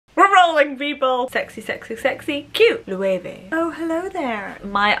rolling, people. Sexy, sexy, sexy, cute. Lueve. Oh, hello there.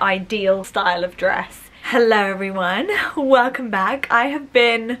 My ideal style of dress. Hello, everyone. Welcome back. I have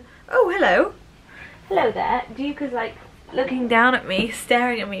been... Oh, hello. Hello there. Duke like looking down at me,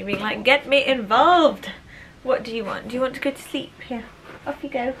 staring at me, being like, get me involved. What do you want? Do you want to go to sleep? Here. Off you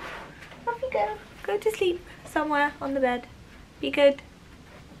go. Off you go. Go to sleep somewhere on the bed. Be good.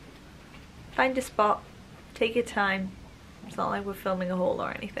 Find a spot. Take your time. It's not like we're filming a haul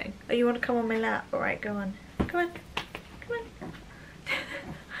or anything. Oh, you want to come on my lap? Alright, go on. Come on. Come on.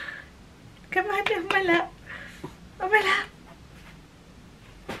 Come on, on my lap. On my lap.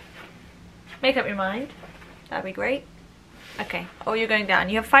 Make up your mind. That'd be great. Okay. Or you're going down.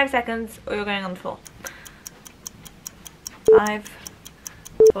 You have 5 seconds or you're going on the floor. 5,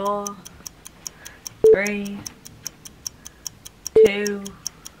 4, 3, 2,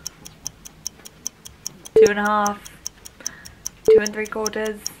 2.5, 2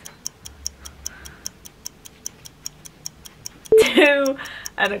 3/4, 2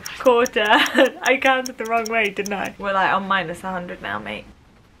 1/4. I counted the wrong way, didn't I? We're like on minus 100 now, mate.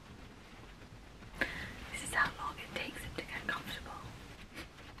 This is how long it takes him to get comfortable.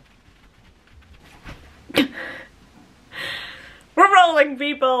 We're rolling,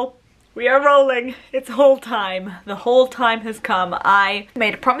 people. We are rolling. It's haul time. The haul time has come. I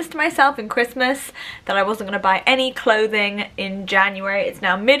made a promise to myself in Christmas that I wasn't going to buy any clothing in January. It's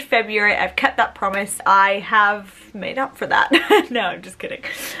now mid-February. I've kept that promise. I have made up for that. No, I'm just kidding.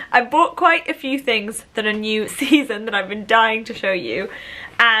 I bought quite a few things that are new season that I've been dying to show you.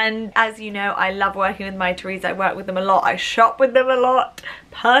 And as you know, I love working with my THERESA. I work with them a lot. I shop with them a lot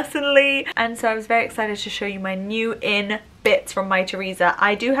personally. And so I was very excited to show you my new in bits from my THERESA.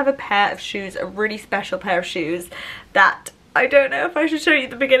 I do have a pair of shoes, a really special pair of shoes that I don't know if I should show you at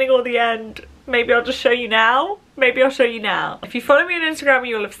the beginning or the end. Maybe I'll just show you now. Maybe I'll show you now. If you follow me on Instagram,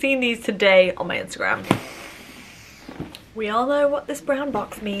 you'll have seen these today on my Instagram. We all know what this brown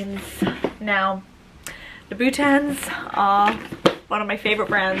box means. Now, the Louboutins are one of my favorite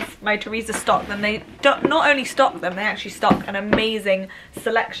brands. My THERESA stock them. They don't, not only stock them, they actually stock an amazing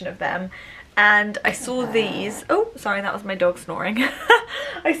selection of them. And I saw these. Oh, sorry, that was my dog snoring.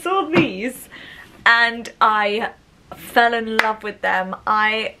 I saw these and I fell in love with them.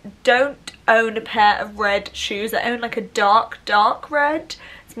 I don't own a pair of red shoes. I own like a dark red.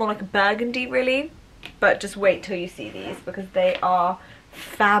 It's more like a burgundy, really. But just wait till you see these because they are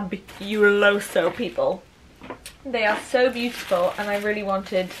fabuloso, people. They are so beautiful and I really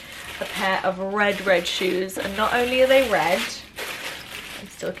wanted a pair of red shoes. And not only are they red, I'm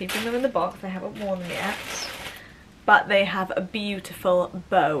still keeping them in the box, I haven't worn them yet, but they have a beautiful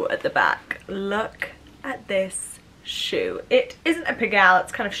bow at the back. Look at this shoe. It isn't a Pigalle,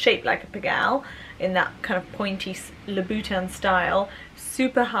 it's kind of shaped like a Pigalle in that kind of pointy Louboutin style.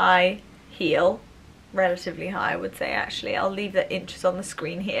 Super high heel, relatively high I would say actually. I'll leave the inches on the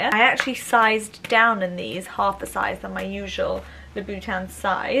screen here. I actually sized down in these half a size than my usual Louboutin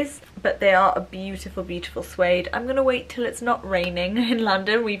size, but they are a beautiful suede. I'm gonna wait till it's not raining in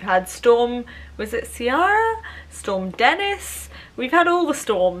London. We've had storm, was it Ciara? Storm Dennis? We've had all the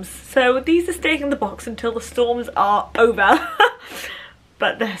storms, so these are staying in the box until the storms are over.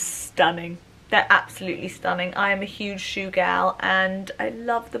 But they're stunning. They're absolutely stunning. I am a huge shoe gal and I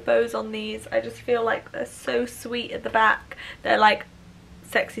love the bows on these. I just feel like they're so sweet at the back. They're like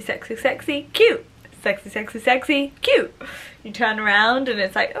sexy, sexy, sexy, cute. Sexy, sexy, sexy, cute. You turn around and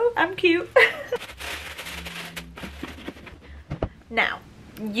it's like, oh, I'm cute. Now,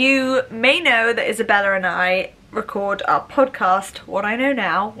 you may know that Isabella and I record our podcast, What I Know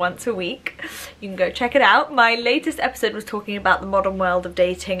Now, once a week. You can go check it out. My latest episode was talking about the modern world of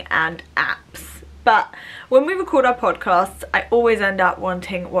dating and apps. But when we record our podcasts, I always end up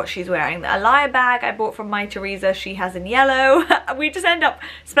wanting what she's wearing. The Alia bag I bought from my THERESA, she has in yellow. We just end up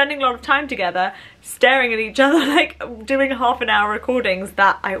spending a lot of time together, staring at each other, like doing half-an-hour recordings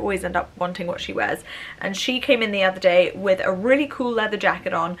that I always end up wanting what she wears. And she came in the other day with a really cool leather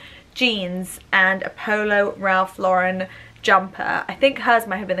jacket on, jeans, and a polo Ralph Lauren jumper. I think hers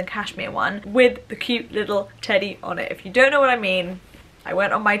might have been the cashmere one, with the cute little teddy on it. If you don't know what I mean, I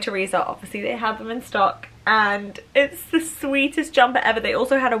went on my THERESA, obviously they have them in stock, and it's the sweetest jumper ever. They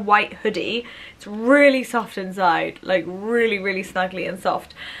also had a white hoodie. It's really soft inside, like really snuggly and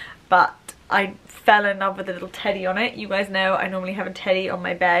soft, but I fell in love with the little teddy on it. You guys know I normally have a teddy on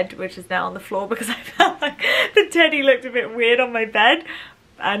my bed, which is now on the floor because I felt like the teddy looked a bit weird on my bed,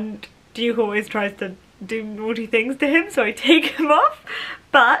 and Duke always tries to do naughty things to him, so I take him off.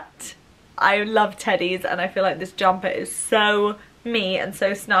 But I love teddies and I feel like this jumper is so me and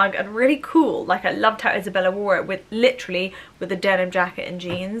so snug and really cool. Like, I loved how Isabella wore it with literally with a denim jacket and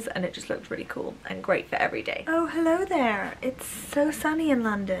jeans, and it just looked really cool and great for every day. Oh, hello there. It's so sunny in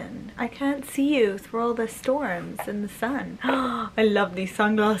London. I can't see you through all the storms and the sun. I love these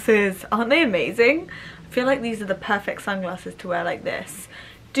sunglasses. Aren't they amazing? I feel like these are the perfect sunglasses to wear like this.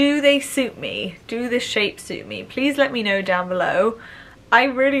 Do they suit me? Do this shape suit me? Please let me know down below. I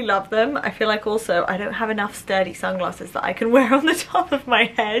really love them. I feel like also I don't have enough sturdy sunglasses that I can wear on the top of my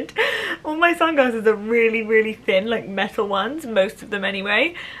head. All my sunglasses are really, really thin, like metal ones, most of them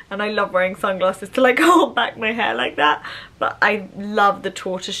anyway. And I love wearing sunglasses to like hold back my hair like that. But I love the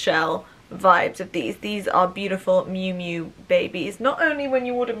tortoiseshell vibes of these. These are beautiful Miu Miu babies. Not only when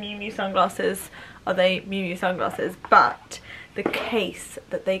you order Miu Miu sunglasses are they Miu Miu sunglasses, but the case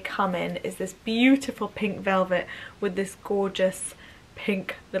that they come in is this beautiful pink velvet with this gorgeous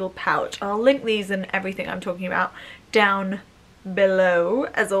pink little pouch. I'll link these and everything I'm talking about down below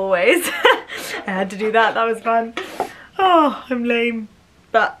as always. I had to do that, that was fun. Oh, I'm lame.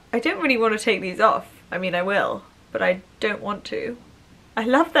 But I don't really want to take these off. I mean, I will, but I don't want to. I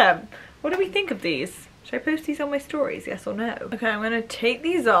love them. What do we think of these? Should I post these on my stories, yes or no? Okay, I'm gonna take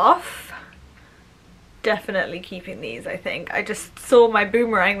these off. Definitely keeping these, I think. I just saw my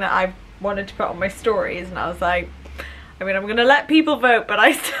boomerang that I wanted to put on my stories and I was like, I mean, I'm gonna let people vote, but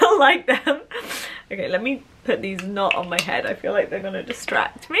I still like them. Okay, let me put these not on my head. I feel like they're gonna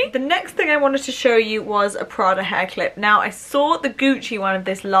distract me. The next thing I wanted to show you was a Prada hair clip. Now, I saw the Gucci one of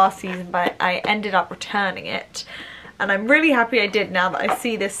this last season, but I ended up returning it. And I'm really happy I did now that I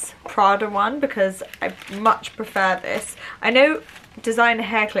see this Prada one because I much prefer this. I know designer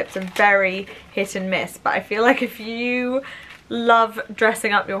hair clips are very hit and miss, but I feel like if you love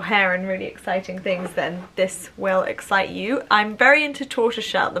dressing up your hair in really exciting things, then this will excite you. I'm very into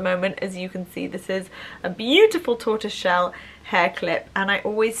tortoiseshell at the moment. As you can see, this is a beautiful tortoiseshell hair clip, and I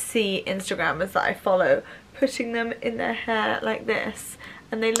always see Instagrammers that I follow putting them in their hair like this,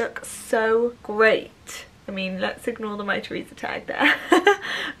 and they look so great. I mean, let's ignore the My Theresa tag there.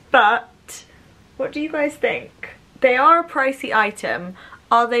 But what do you guys think? They are a pricey item.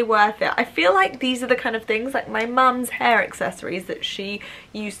 Are they worth it? I feel like these are the kind of things, like my mum's hair accessories that she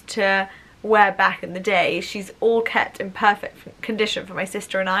used to wear back in the day. She's all kept in perfect condition for my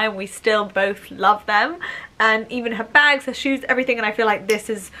sister and I, and we still both love them. And even her bags, her shoes, everything. And I feel like this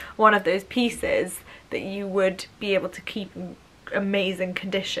is one of those pieces that you would be able to keep in amazing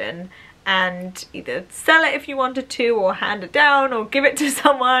condition and either sell it if you wanted to, or hand it down, or give it to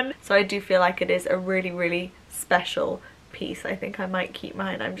someone. So I do feel like it is a really, really special piece. I think I might keep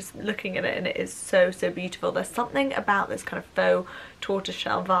mine. I'm just looking at it and it is so, so beautiful. There's something about this kind of faux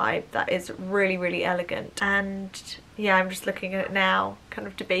tortoiseshell vibe that is really, really elegant. And yeah, I'm just looking at it now, kind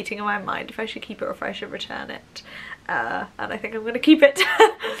of debating in my mind if I should keep it or if I should return it. And I think I'm gonna keep it.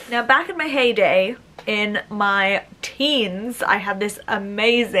 Now, back in my heyday, in my teens, I had this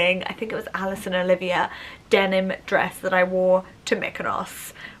amazing, I think it was Alice and Olivia denim dress that I wore to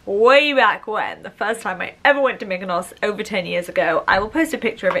Mykonos way back when. The first time I ever went to Mykonos over 10 years ago. I will post a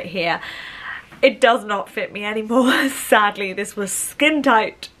picture of it here. It does not fit me anymore, sadly. This was skin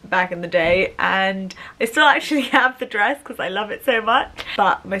tight back in the day, and I still actually have the dress because I love it so much.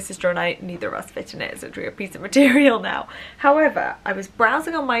 But my sister and I, neither of us fit in it. It's literally a piece of material now. However, I was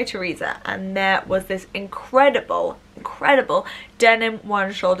browsing on My Theresa and there was this incredible denim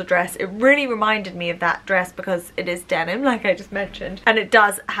one shoulder dress. It really reminded me of that dress because it is denim, like I just mentioned, and it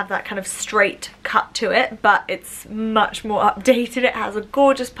does have that kind of straight cut to it, but it's much more updated. It has a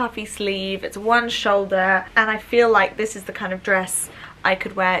gorgeous puffy sleeve, it's one shoulder, and I feel like this is the kind of dress I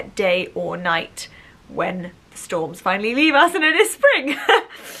could wear day or night when the storms finally leave us and it is spring.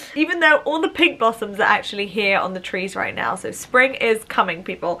 Even though all the pink blossoms are actually here on the trees right now, so spring is coming,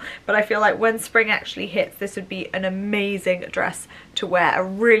 people. But I feel like when spring actually hits, this would be an amazing dress to wear, a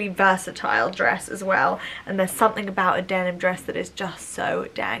really versatile dress as well. And there's something about a denim dress that is just so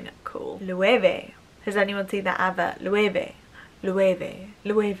dang cool. Loewe. Has anyone seen that advert? Loewe. Loewe,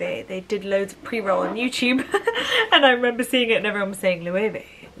 Loewe. They did loads of pre-roll on YouTube and I remember seeing it and everyone was saying Loewe,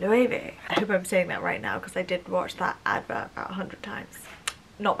 Loewe. I hope I'm saying that right now because I did watch that advert about 100 times.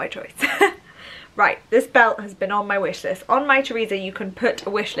 Not by choice. Right, this belt has been on my wish list. On My Theresa, you can put a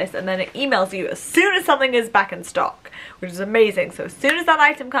wish list and then it emails you as soon as something is back in stock, which is amazing. So as soon as that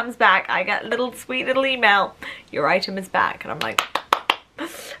item comes back, I get a little sweet little email, your item is back, and I'm like,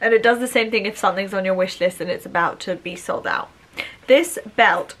 and it does the same thing if something's on your wish list and it's about to be sold out. This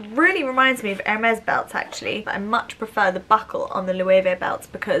belt really reminds me of Hermes belts actually. I much prefer the buckle on the Loewe belts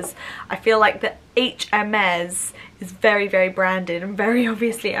because I feel like the H Hermes is very, very branded and very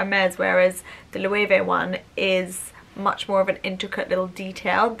obviously Hermes, whereas the Loewe one is much more of an intricate little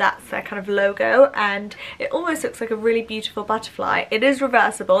detail. That's their kind of logo, and it almost looks like a really beautiful butterfly. It is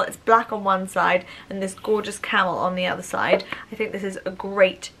reversible, it's black on one side and this gorgeous camel on the other side. I think this is a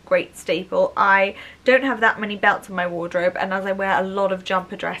great staple. I don't have that many belts in my wardrobe, and as I wear a lot of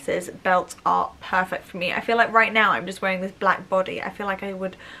jumper dresses, belts are perfect for me. I feel like right now I'm just wearing this black body. I feel like I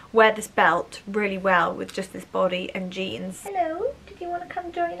would wear this belt really well with just this body and jeans. Hello, did you want to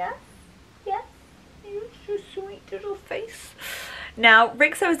come join us? Yes? You're so sweet little face. Now,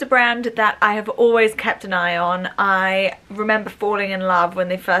 THERESA is a brand that I have always kept an eye on. I remember falling in love when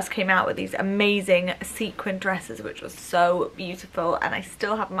they first came out with these amazing sequin dresses, which was so beautiful, and I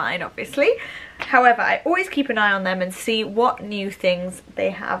still have mine, obviously. However, I always keep an eye on them and see what new things they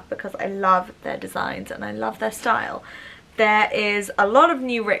have, because I love their designs and I love their style. There is a lot of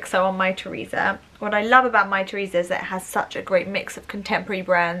new THERESA on My THERESA. What I love about My THERESA is that it has such a great mix of contemporary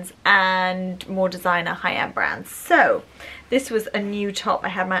brands and more designer high-end brands. So this was a new top I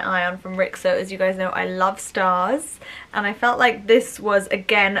had my eye on from THERESA. As you guys know, I love stars, and I felt like this was,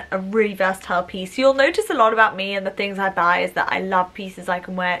 again, a really versatile piece. You'll notice a lot about me and the things I buy is that I love pieces I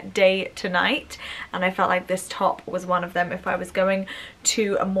can wear day to night, and I felt like this top was one of them if I was going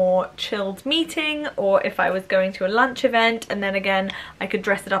to a more chilled meeting or if I was going to a lunch event, and then again I could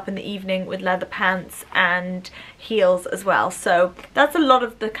dress it up in the evening with leather pants and heels as well. So that's a lot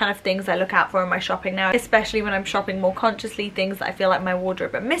of the kind of things I look out for in my shopping now, especially when I'm shopping more consciously, things that I feel like my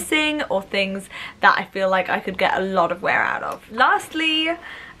wardrobe are missing or things that I feel like I could get a lot of wear out of. Lastly,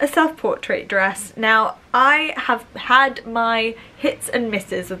 a self-portrait dress. Now, I have had my hits and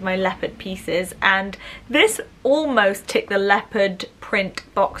misses with my leopard pieces, and this almost ticked the leopard print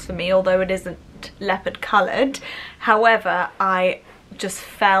box for me, although it isn't leopard coloured. However, I just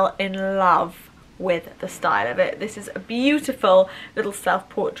fell in love with the style of it. This is a beautiful little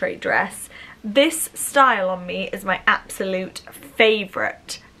self-portrait dress. This style on me is my absolute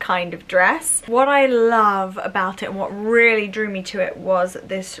favourite kind of dress. What I love about it and what really drew me to it was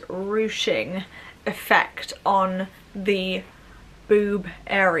this ruching effect on the boob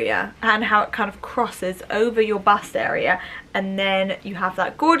area and how it kind of crosses over your bust area, and then you have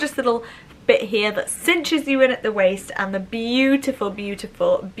that gorgeous little bit here that cinches you in at the waist, and the beautiful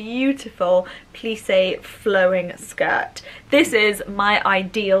plissé flowing skirt. This is my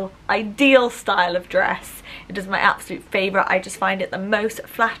ideal style of dress. It is my absolute favourite. I just find it the most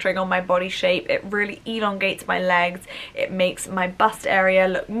flattering on my body shape. It really elongates my legs. It makes my bust area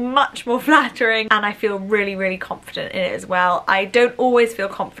look much more flattering, and I feel really confident in it as well. I don't always feel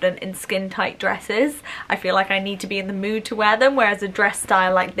confident in skin tight dresses. I feel like I need to be in the mood to wear them, whereas a dress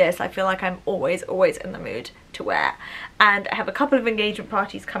style like this, I feel like I'm always in the mood to wear. And I have a couple of engagement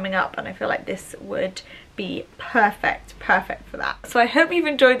parties coming up, and I feel like this would be perfect for that. So I hope you've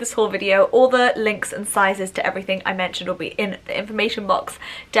enjoyed this whole video. All the links and sizes to everything I mentioned will be in the information box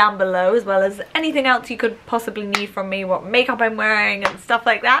down below, as well as anything else you could possibly need from me, what makeup I'm wearing and stuff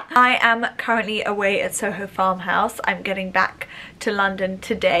like that. I am currently away at Soho Farmhouse. I'm getting back to London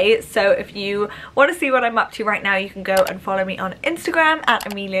today, so if you want to see what I'm up to right now, you can go and follow me on Instagram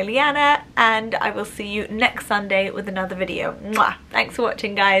at Amelia Liana, and I will see you next Sunday with another video. Mwah! Thanks for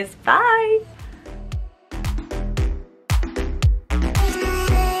watching, guys. Bye!